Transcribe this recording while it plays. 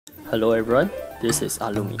Hello everyone, this is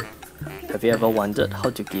Alumi. Have you ever wondered how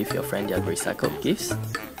to give your friend their recycled gifts?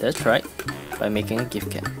 That's right, by making a gift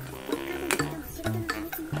can.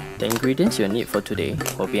 The ingredients you'll need for today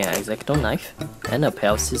will be an X-Acto knife and a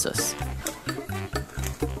pair of scissors.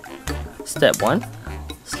 Step 1.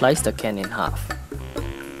 Slice the can in half.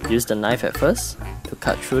 Use the knife at first to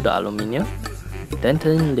cut through the aluminium, then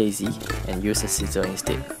turn lazy and use a scissor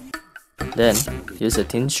instead. Then, use a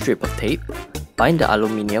thin strip of tape. Bind the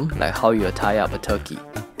aluminium like how you tie up a turkey.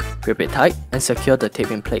 Grip it tight and secure the tape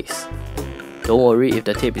in place. Don't worry if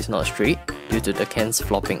the tape is not straight due to the cans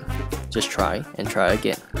flopping. Just try and try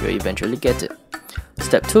again, you'll eventually get it.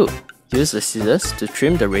 Step 2. Use the scissors to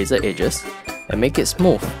trim the razor edges and make it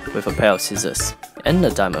smooth with a pair of scissors and a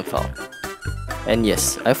diamond file. And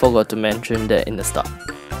yes, I forgot to mention that in the start.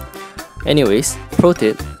 Anyways, pro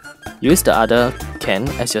tip, use the other can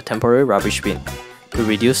as your temporary rubbish bin to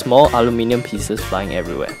reduce small aluminium pieces flying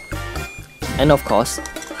everywhere. And of course,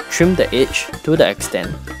 trim the edge to the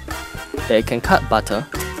extent that it can cut butter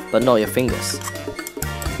but not your fingers.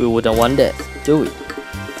 We wouldn't want that, do we?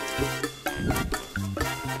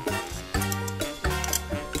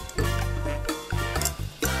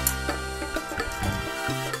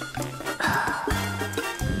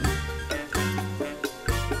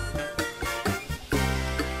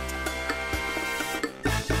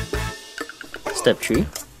 Step 3.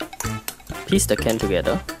 Piece the can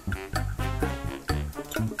together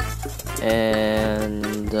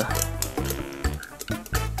and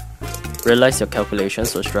realize your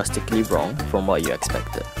calculations was drastically wrong from what you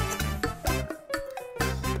expected.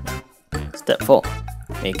 Step 4.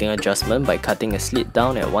 Make an adjustment by cutting a slit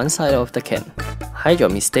down at one side of the can. Hide your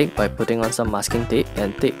mistake by putting on some masking tape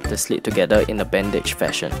and tape the slit together in a bandage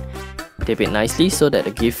fashion. Tape it nicely so that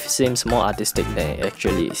the gift seems more artistic than it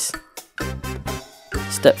actually is.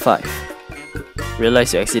 Step 5.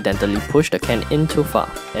 Realize you accidentally pushed the can in too far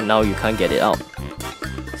and now you can't get it out.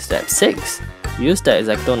 Step 6. Use the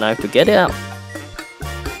X-Acto knife to get it out.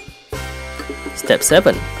 Step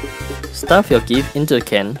 7. Stuff your gift into the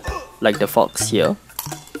can like the fox here.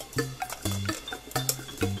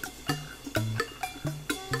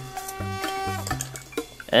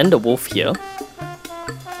 And the wolf here.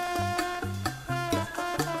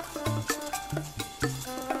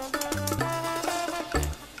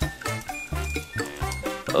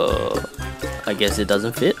 I guess it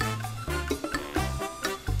doesn't fit.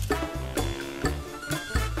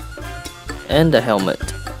 And the helmet.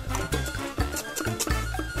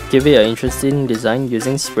 Give it an interesting design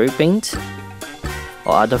using spray paint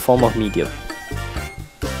or other form of medium.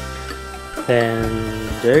 And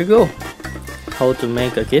there you go. How to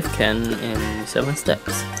make a gift can in 7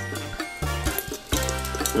 steps.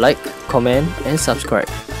 Like, comment and subscribe.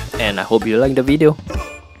 And I hope you like the video.